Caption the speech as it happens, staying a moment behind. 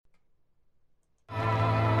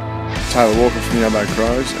Taylor Walker from the Adelaide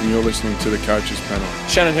Crows, and you're listening to the Coaches Panel.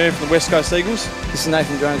 Shannon Hurn from the West Coast Eagles. This is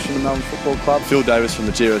Nathan Jones from the Melbourne Football Club. Phil Davis from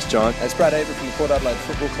the GWS Giants. It's Brad Avery from the Port Adelaide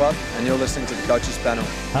Football Club, and you're listening to the Coaches Panel.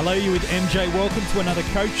 Hello, you with MJ. Welcome to another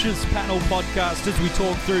Coaches Panel podcast as we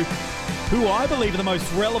talk through who I believe are the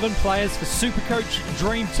most relevant players for Supercoach,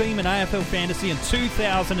 Dream Team and AFL Fantasy in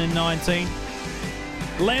 2019.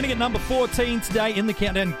 Landing at number 14 today in the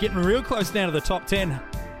countdown, getting real close now to the top 10.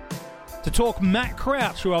 To talk Matt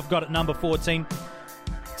Crouch, who I've got at number 14.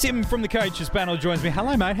 Tim from the Coaches Panel joins me.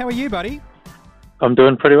 Hello, mate. How are you, buddy? I'm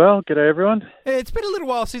doing pretty well. G'day, everyone. It's been a little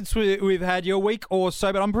while since we've had you, a week or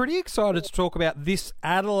so, but I'm pretty excited to talk about this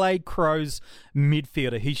Adelaide Crows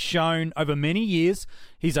midfielder. He's shown over many years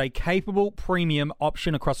he's a capable premium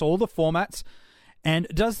option across all the formats. And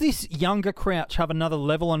does this younger Crouch have another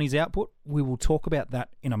level on his output? We will talk about that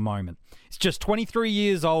in a moment. He's just 23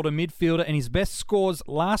 years old, a midfielder, and his best scores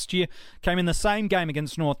last year came in the same game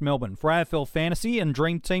against North Melbourne. For AFL Fantasy and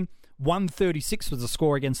Dream Team, 136 was the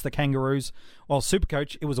score against the Kangaroos, while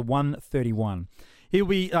Supercoach, it was a 131. He'll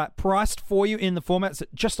be priced for you in the formats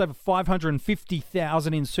at just over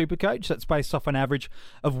 $550,000 in Supercoach. That's based off an average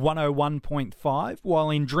of 101.5. While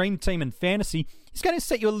in Dream Team and Fantasy, he's going to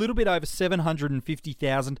set you a little bit over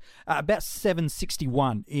 $750,000, about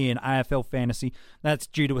 $761 in AFL Fantasy. That's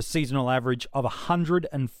due to a seasonal average of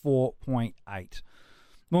 104.8.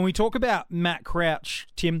 When we talk about Matt Crouch,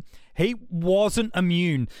 Tim, he wasn't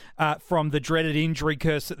immune from the dreaded injury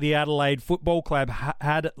curse that the Adelaide Football Club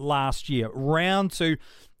had last year. Round 2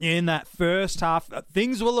 in that first half,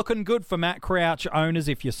 things were looking good for Matt Crouch owners.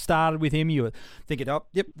 If you started with him, you were thinking, oh,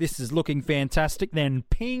 yep, this is looking fantastic. Then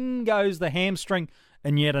ping goes the hamstring,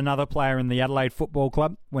 and yet another player in the Adelaide Football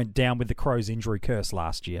Club went down with the Crows injury curse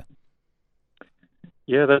last year.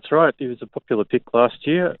 Yeah, that's right. He was a popular pick last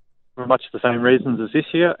year for much the same reasons as this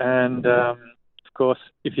year. And, of course,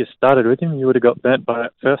 if you started with him, you would have got burnt by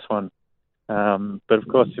that first one. But, of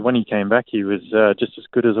course, when he came back, he was just as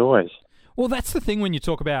good as always. Well, that's the thing when you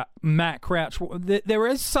talk about Matt Crouch. There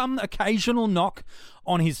is some occasional knock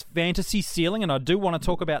on his fantasy ceiling, and I do want to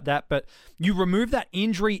talk about that, but you remove that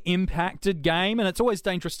injury-impacted game, and it's always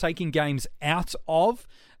dangerous taking games out of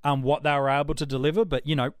what they were able to deliver. But,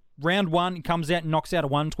 you know, round 1 comes out and knocks out a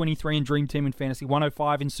 123 in Dream Team and Fantasy,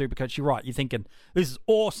 105 in Supercoach. You're right. You're thinking, this is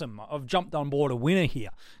awesome. I've jumped on board a winner here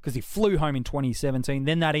because he flew home in 2017.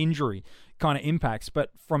 Then that injury kind of impacts.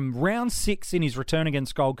 But from round 6 in his return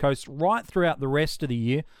against Gold Coast right throughout the rest of the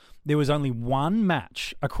year, there was only one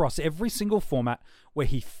match across every single format where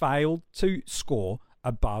he failed to score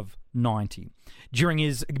above 90. During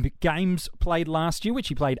his games played last year, which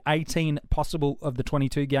he played 18 possible of the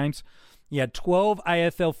 22 games, he had 12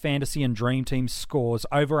 AFL Fantasy and Dream Team scores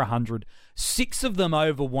over 100, 6 of them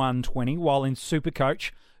over 120, while in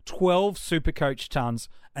Supercoach, 12 Supercoach tons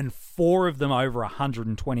and 4 of them over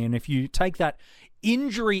 120. And if you take that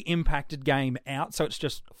injury-impacted game out, so it's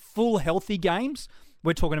just full healthy games,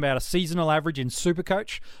 we're talking about a seasonal average in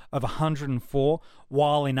Supercoach of 104,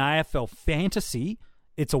 while in AFL Fantasy,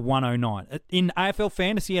 it's a 109. In AFL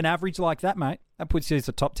Fantasy, an average like that, mate, that puts you as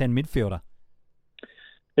a top 10 midfielder.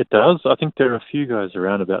 It does. I think there are a few guys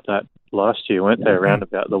around about that last year, weren't they? Around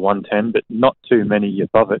about the 110, but not too many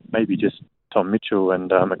above it. Maybe just Tom Mitchell and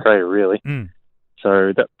McRae, really.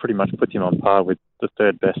 So that pretty much puts him on par with the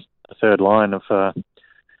third line of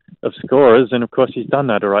scorers. And, of course, he's done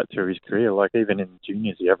that right through his career. Like, even in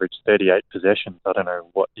juniors, he averaged 38 possessions. I don't know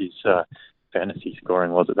what his fantasy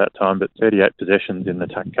scoring was at that time, but 38 possessions in the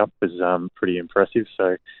TAC Cup was pretty impressive.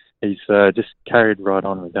 So he's just carried right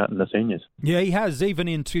on with that in the seniors. Yeah, he has. Even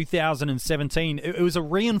in 2017, it was a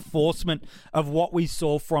reinforcement of what we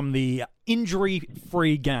saw from the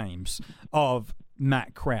injury-free games of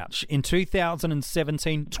Matt Crouch. In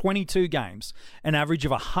 2017, 22 games, an average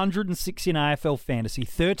of 106 in AFL Fantasy,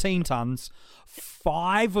 13 tons,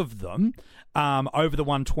 5 of them over the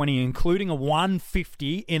 120, including a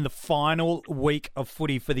 150 in the final week of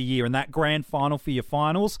footy for the year. And that grand final for your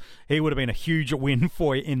finals, he would have been a huge win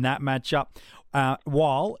for you in that matchup.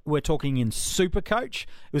 While we're talking in Supercoach,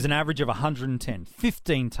 it was an average of 110,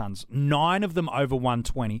 15 tons, 9 of them over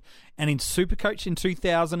 120. And in Supercoach in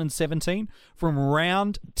 2017, from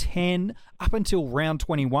round 10 up until round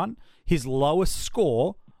 21, his lowest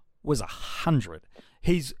score was 100.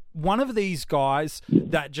 He's one of these guys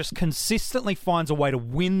that just consistently finds a way to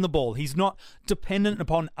win the ball. He's not dependent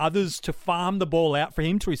upon others to farm the ball out for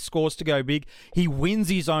him to his scores to go big. He wins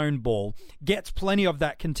his own ball, gets plenty of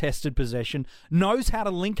that contested possession, knows how to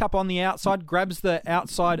link up on the outside, grabs the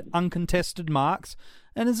outside uncontested marks,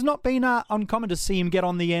 and it's not been uncommon to see him get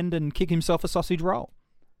on the end and kick himself a sausage roll.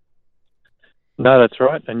 No, that's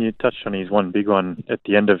right. And you touched on his one big one at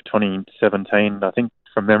the end of 2017. I think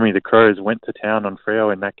from memory, the Crows went to town on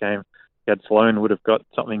Freo in that game. He had Sloan would have got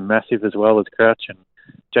something massive as well as Crouch and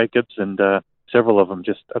Jacobs, and several of them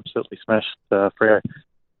just absolutely smashed Freo.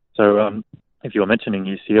 So if you're mentioning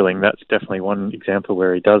his ceiling, that's definitely one example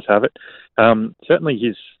where he does have it. Certainly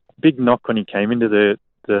his big knock when he came into the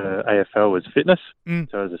AFL was fitness.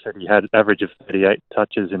 So as I said, he had an average of 38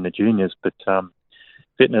 touches in the juniors, but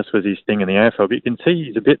fitness was his thing in the AFL. But you can see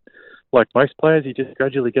he's a bit like most players. He just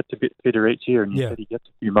gradually gets a bit fitter each year, and you said he gets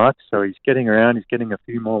a few marks. So he's getting around. He's getting a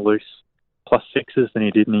few more loose +6s than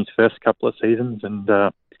he did in his first couple of seasons, and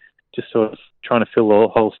just sort of trying to fill the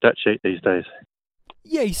whole stat sheet these days.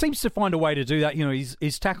 Yeah, he seems to find a way to do that. You know,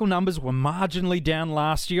 his tackle numbers were marginally down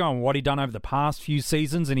last year on what he'd done over the past few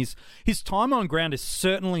seasons, and his time on ground is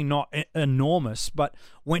certainly not enormous, but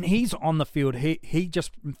when he's on the field, he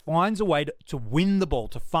just finds a way to win the ball,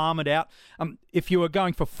 to farm it out. If you were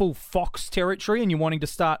going for full Fox territory and you're wanting to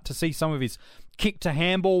start to see some of his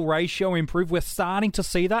kick-to-handball ratio improve, we're starting to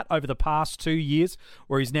see that over the past 2 years,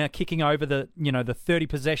 where he's now kicking over the 30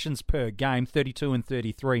 possessions per game, 32 and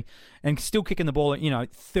 33, and still kicking the ball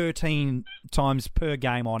 13 times per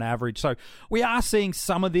game on average. So we are seeing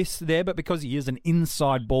some of this there, but because he is an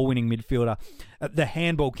inside ball-winning midfielder, the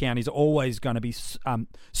handball count is always going to be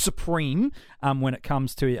supreme when it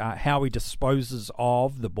comes to how he disposes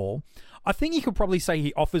of the ball. I think you could probably say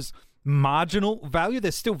he offers marginal value.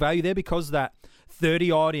 There's still value there because that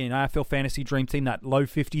 30-odd in AFL Fantasy Dream Team, that low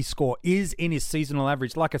 50 score is in his seasonal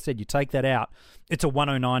average. Like I said, you take that out, it's a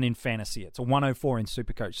 109 in fantasy. It's a 104 in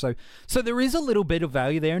Supercoach. So there is a little bit of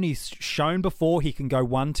value there, and he's shown before he can go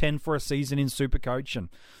 110 for a season in Supercoach, and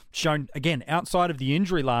shown, again, outside of the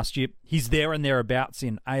injury last year, he's there and thereabouts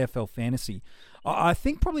in AFL Fantasy. I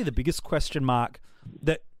think probably the biggest question mark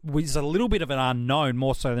that was a little bit of an unknown,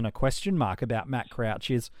 more so than a question mark, about Matt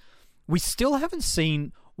Crouch is we still haven't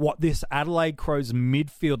seen what this Adelaide Crows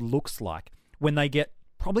midfield looks like when they get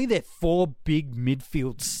probably their 4 big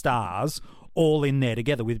midfield stars all in there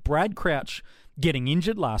together. With Brad Crouch getting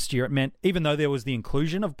injured last year, it meant, even though there was the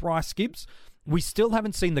inclusion of Bryce Gibbs, we still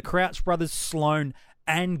haven't seen the Crouch brothers, Sloan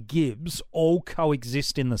and Gibbs, all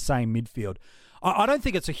coexist in the same midfield. I don't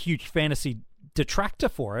think it's a huge fantasy detractor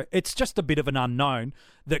for it. It's just a bit of an unknown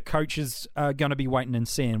that coaches are going to be waiting and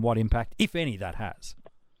seeing what impact, if any, that has.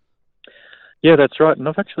 Yeah, that's right. And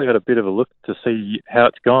I've actually had a bit of a look to see how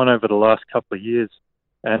it's gone over the last couple of years.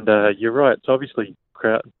 And you're right. So obviously,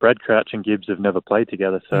 Brad Crouch and Gibbs have never played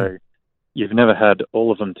together. So you've never had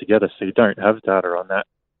all of them together. So you don't have data on that.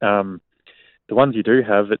 The ones you do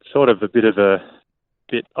have, it's sort of a bit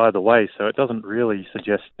either way. So it doesn't really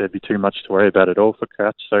suggest there'd be too much to worry about at all for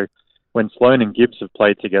Crouch. So when Sloan and Gibbs have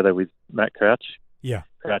played together with Matt Crouch,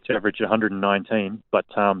 Crouch averaged 119, but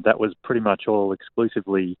that was pretty much all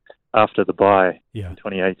exclusively after the bye in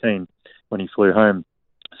 2018 when he flew home.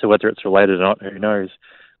 So whether it's related or not, who knows?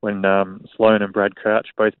 When Sloan and Brad Crouch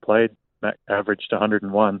both played, Matt averaged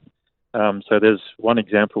 101. So there's one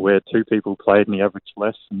example where 2 people played and he averaged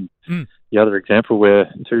less, and the other example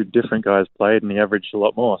where 2 different guys played and he averaged a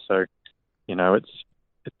lot more. So,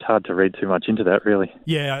 it's hard to read too much into that, really.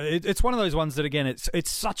 Yeah, it's one of those ones that, again,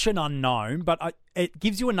 it's such an unknown, but it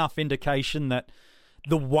gives you enough indication that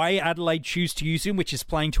the way Adelaide choose to use him, which is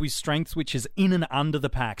playing to his strengths, which is in and under the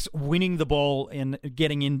packs, winning the ball and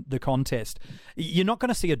getting in the contest, you're not going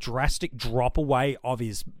to see a drastic drop away of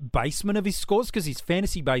his basement of his scores, because his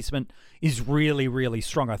fantasy basement is really, really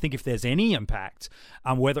strong. I think if there's any impact,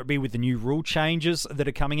 whether it be with the new rule changes that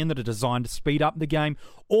are coming in that are designed to speed up the game,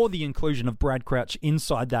 or the inclusion of Brad Crouch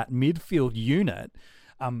inside that midfield unit,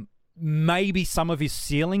 maybe some of his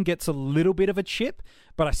ceiling gets a little bit of a chip,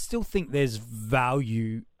 but I still think there's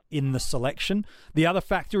value in the selection. The other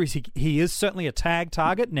factor is he is certainly a tag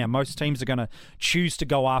target. Now, most teams are going to choose to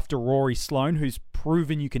go after Rory Sloan, who's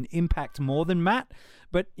proven you can impact more than Matt.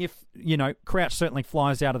 But if, Crouch certainly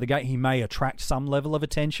flies out of the gate, he may attract some level of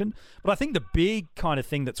attention. But I think the big kind of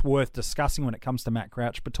thing that's worth discussing when it comes to Matt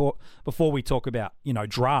Crouch, before we talk about,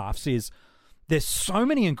 drafts, is there's so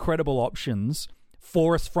many incredible options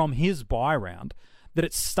for us from his buy round that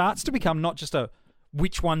it starts to become not just a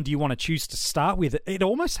which one do you want to choose to start with. It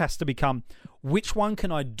almost has to become which one can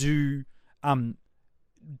I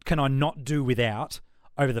not do without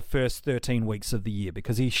over the first 13 weeks of the year,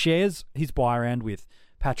 because he shares his buy round with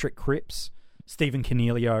Patrick Cripps, Stephen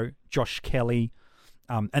Cornelio, Josh Kelly,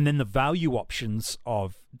 and then the value options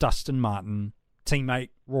of Dustin Martin,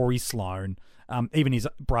 teammate Rory Sloan, even his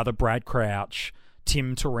brother Brad Crouch,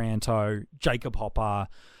 Tim Taranto, Jacob Hopper.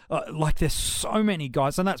 Like there's so many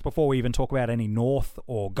guys, and that's before we even talk about any North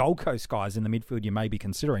or Gold Coast guys in the midfield you may be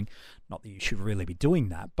considering. Not that you should really be doing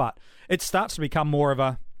that, but it starts to become more of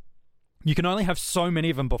a, you can only have so many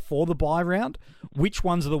of them before the bye round. Which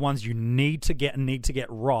ones are the ones you need to get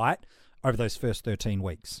right over those first 13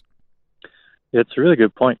 weeks? Yeah, it's a really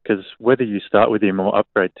good point, because whether you start with him or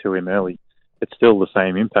upgrade to him early, it's still the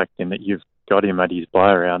same impact in that you've got him at his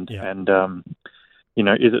bye round. Yeah. And,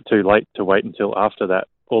 is it too late to wait until after that,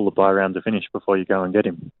 all the bye rounds are finished before you go and get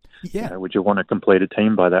him? Yeah. Would you want to complete a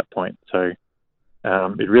team by that point? So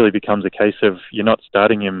it really becomes a case of you're not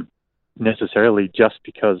starting him necessarily just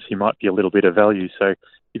because he might be a little bit of value. So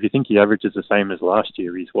if you think he averages the same as last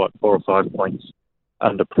year, he's 4 or 5 points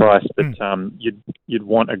underpriced, but you'd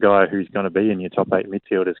want a guy who's going to be in your top 8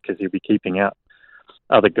 midfielders, because he'll be keeping out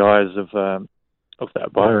other guys of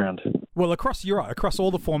that bye round. Well, across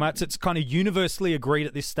all the formats, it's kind of universally agreed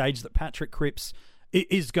at this stage that Patrick Cripps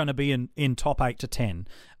is going to be in top 8 to 10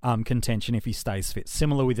 contention if he stays fit.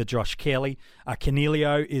 Similar with the Josh Kelly.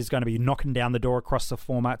 Canelio is going to be knocking down the door across the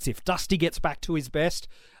formats. If Dusty gets back to his best,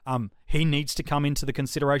 he needs to come into the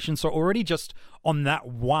consideration. So already just on that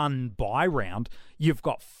one bye round, you've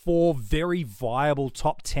got 4 very viable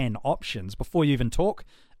top 10 options before you even talk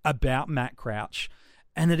about Matt Crouch.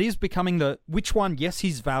 And it is becoming which one, yes,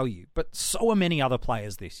 he's value, but so are many other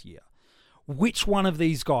players this year. Which one of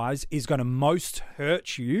these guys is going to most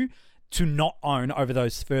hurt you to not own over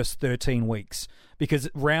those first 13 weeks? Because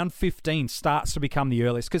round 15 starts to become the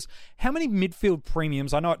earliest. Because how many midfield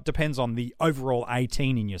premiums, I know it depends on the overall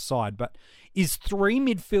 18 in your side, but is 3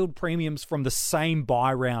 midfield premiums from the same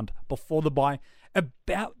bye round before the bye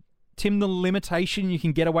about, Tim, the limitation you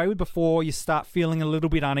can get away with before you start feeling a little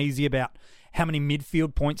bit uneasy about how many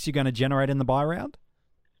midfield points you're going to generate in the bye round?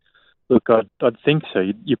 Look, I'd think so.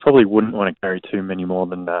 You probably wouldn't want to carry too many more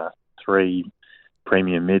than 3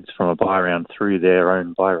 premium mids from a bye round through their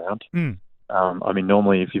own bye round.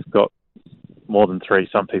 Normally if you've got more than 3,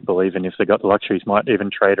 some people, even if they've got the luxuries, might even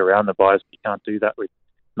trade around the buys, but you can't do that with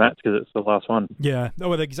Matt because it's the last one. Yeah,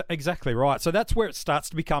 exactly right. So that's where it starts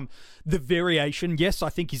to become the variation. Yes, I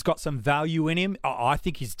think he's got some value in him. I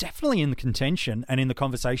think he's definitely in the contention and in the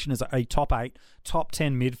conversation as a top 8, top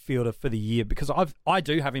 10 midfielder for the year, because I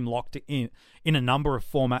do have him locked in a number of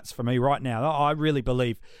formats for me right now. I really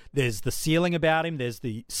believe there's the ceiling about him, there's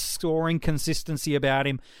the scoring consistency about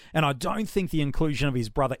him, and I don't think the inclusion of his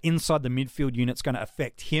brother inside the midfield unit's going to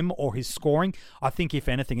affect him or his scoring. I think, if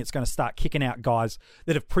anything, it's going to start kicking out guys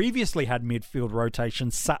that have previously had midfield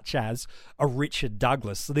rotations, such as a Richard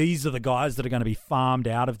Douglas. These are the guys that are going to be farmed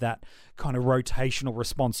out of that kind of rotational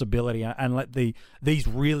responsibility and let these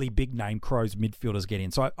really big name Crows midfielders get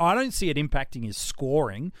in. So I don't see it impacting his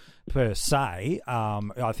scoring per se.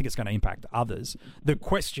 I think it's going to impact others. The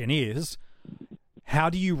question is,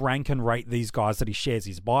 how do you rank and rate these guys that he shares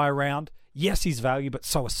his bye around? Yes, he's value, but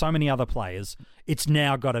so are so many other players. It's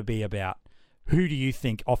now got to be about, who do you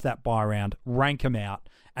think off that bye round, rank him out,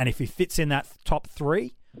 and if he fits in that top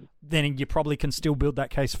 3, then you probably can still build that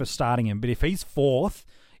case for starting him. But if he's 4th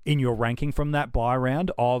in your ranking from that bye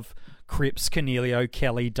round of Cripps, Canelio,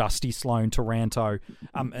 Kelly, Dusty, Sloan, Taranto,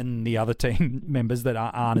 and the other team members that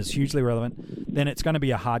aren't as hugely relevant, then it's going to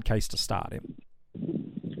be a hard case to start him.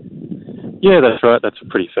 Yeah, that's right. That's a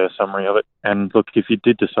pretty fair summary of it. And look, if you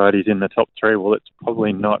did decide he's in the top 3, well, it's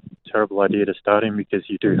probably not a terrible idea to start him, because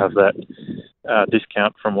you do have that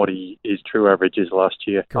discount from what his true average is last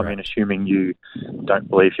year. Correct. I mean, assuming you don't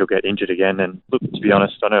believe he'll get injured again. And look, to be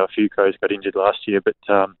honest, I know a few Crows got injured last year, but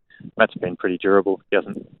Matt's been pretty durable. He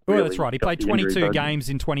hasn't. Well, that's right. He played 22 games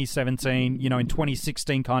in 2017. In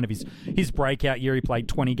 2016, kind of his breakout year, he played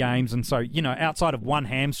 20 games, and so outside of one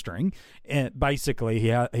hamstring, basically he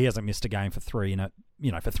hasn't missed a game for 3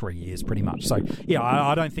 for 3 years, pretty much. So yeah,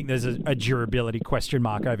 I don't think there's a durability question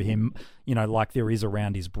mark over him, like there is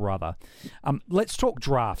around his brother. Let's talk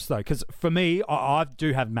drafts though, because for me, I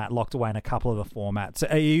do have Matt locked away in a couple of the formats.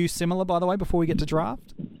 Are you similar, by the way? Before we get to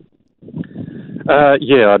draft.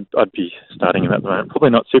 Yeah, I'd be starting him at the moment. Probably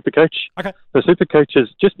not Supercoach. Okay. The Supercoaches,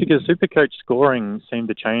 just because Supercoach scoring seemed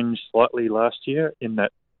to change slightly last year, in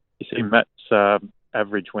that you see Matt's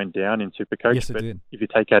average went down in Supercoach. Yes, it but did. If you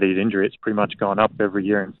take out his injury, it's pretty much gone up every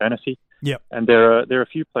year in fantasy. Yep. And there are a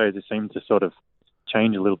few players who seem to sort of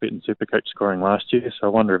change a little bit in Supercoach scoring last year. So I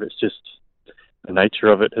wonder if it's just the nature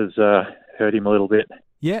of it has hurt him a little bit.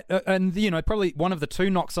 Yeah, and probably one of the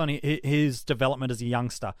two knocks on his development as a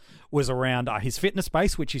youngster was around his fitness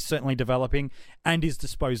base, which he's certainly developing, and his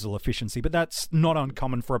disposal efficiency. But that's not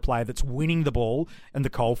uncommon for a player that's winning the ball and the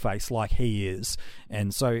coalface like he is.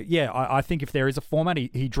 And so, yeah, I think if there is a format,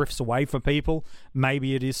 he drifts away from people.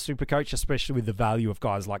 Maybe it is Supercoach, especially with the value of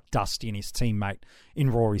guys like Dusty and his teammate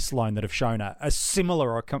in Rory Sloane that have shown a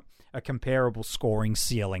similar or a comparable scoring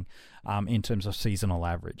ceiling in terms of seasonal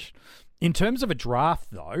average. In terms of a draft,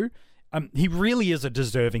 though, he really is a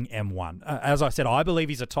deserving M1. As I said, I believe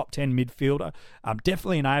he's a top 10 midfielder,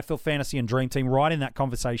 definitely an AFL Fantasy and Dream Team, right in that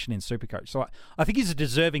conversation in Supercoach. So I think he's a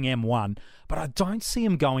deserving M1, but I don't see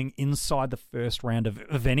him going inside the first round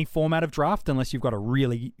of any format of draft unless you've got a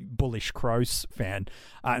really bullish Crows fan.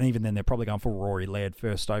 And even then, they're probably going for Rory Laird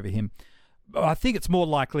first over him. I think it's more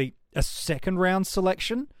likely a second round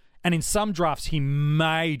selection. And in some drafts, he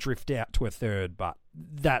may drift out to a third, but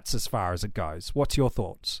that's as far as it goes. What's your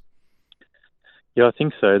thoughts? Yeah, I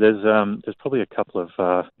think so. There's probably a couple of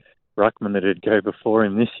ruckmen that would go before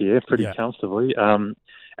him this year pretty comfortably. And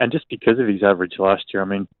just because of his average last year, I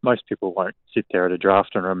mean, most people won't sit there at a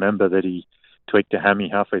draft and remember that he tweaked a hammy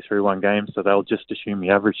halfway through one game, so they'll just assume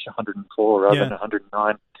he averaged 104 rather than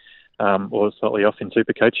 109 or slightly off in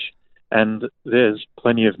Supercoach. And there's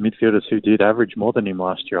plenty of midfielders who did average more than him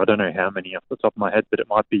last year. I don't know how many off the top of my head, but it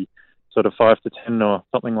might be sort of 5 to 10 or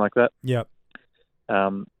something like that. Yep.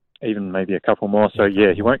 Even maybe a couple more. So,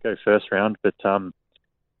 yeah, he won't go first round. But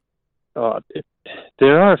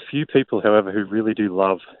there are a few people, however, who really do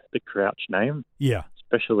love the Crouch name. Yeah.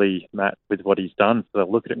 Especially Matt with what he's done. So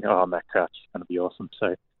they'll look at it and go, Matt Crouch is going to be awesome.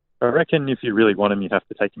 So I reckon if you really want him, you'd have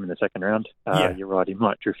to take him in the second round. You're right, he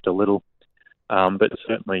might drift a little. But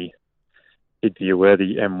certainly he'd be a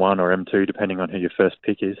worthy M1 or M2, depending on who your first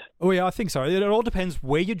pick is. Oh, yeah, I think so. It all depends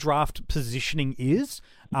where your draft positioning is.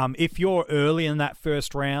 If you're early in that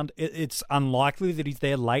first round, it's unlikely that he's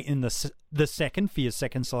there late in the second for your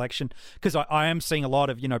second selection, because I am seeing a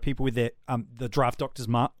lot of people with their the Draft Doctors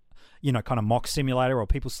kind of mock simulator, or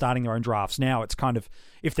people starting their own drafts now. It's kind of,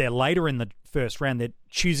 if they're later in the first round, they're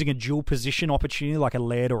choosing a dual position opportunity like a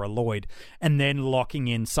Laird or a Lloyd, and then locking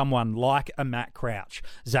in someone like a Matt Crouch,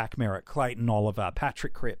 Zach Merritt, Clayton Oliver,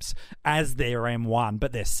 Patrick Cripps as their M1,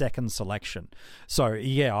 but their second selection. So,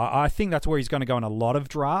 yeah, I think that's where he's going to go in a lot of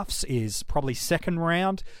drafts, is probably second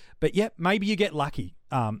round. But, yeah, maybe you get lucky,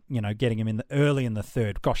 getting him early in the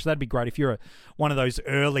third. Gosh, that'd be great. If you're one of those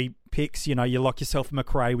early picks, you lock yourself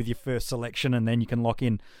McRae with your first selection, and then you can lock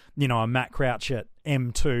in, a Matt Crouch at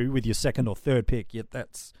M2 with your second or third pick.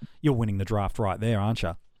 You're winning the draft right there, aren't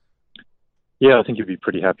you? Yeah, I think you'd be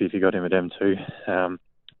pretty happy if you got him at M2 for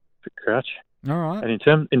Crouch. All right.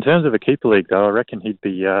 And in terms of a keeper league, though, I reckon he'd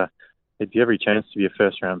be every chance to be a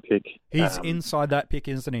first-round pick. He's inside that pick,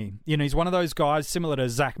 isn't he? He's one of those guys similar to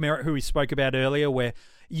Zach Merritt, who we spoke about earlier, where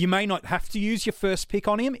you may not have to use your first pick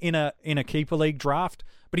on him in a keeper league draft,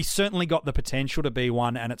 but he's certainly got the potential to be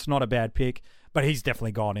one, and it's not a bad pick. But he's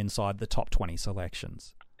definitely gone inside the top 20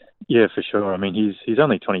 selections. Yeah, for sure. I mean, he's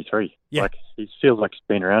only 23. Yeah. Like, he feels like he's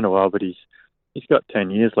been around a while, but he's got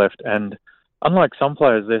 10 years left. And unlike some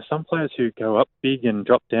players, there's some players who go up big and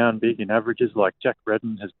drop down big in averages, like Jack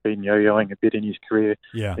Redden has been yo-yoing a bit in his career.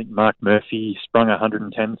 Yeah. I think Mark Murphy sprung a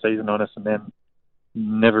 110 season on us and then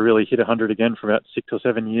never really hit 100 again for about 6 or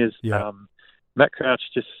 7 years. Yeah. Matt Crouch,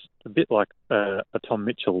 just a bit like a Tom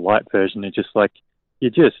Mitchell light version. It's just like, you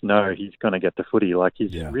just know he's going to get the footy. Like,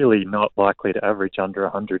 he's really not likely to average under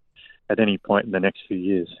 100 at any point in the next few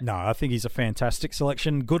years. No, I think he's a fantastic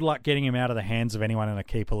selection. Good luck getting him out of the hands of anyone in a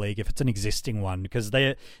keeper league if it's an existing one, because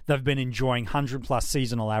they've been enjoying 100-plus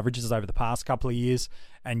seasonal averages over the past couple of years.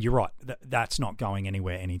 And you're right, that's not going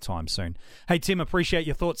anywhere anytime soon. Hey, Tim, appreciate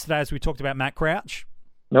your thoughts today as we talked about Matt Crouch.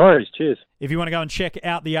 No worries. Cheers. If you want to go and check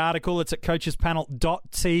out the article, it's at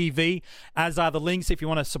coachespanel.tv, as are the links if you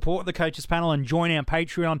want to support the Coaches Panel and join our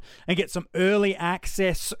Patreon and get some early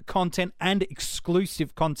access content and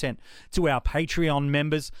exclusive content to our Patreon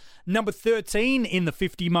members. Number 13 in the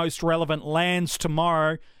 50 most relevant lands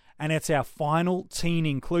tomorrow, and it's our final teen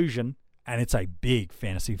inclusion, and it's a big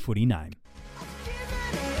fantasy footy name.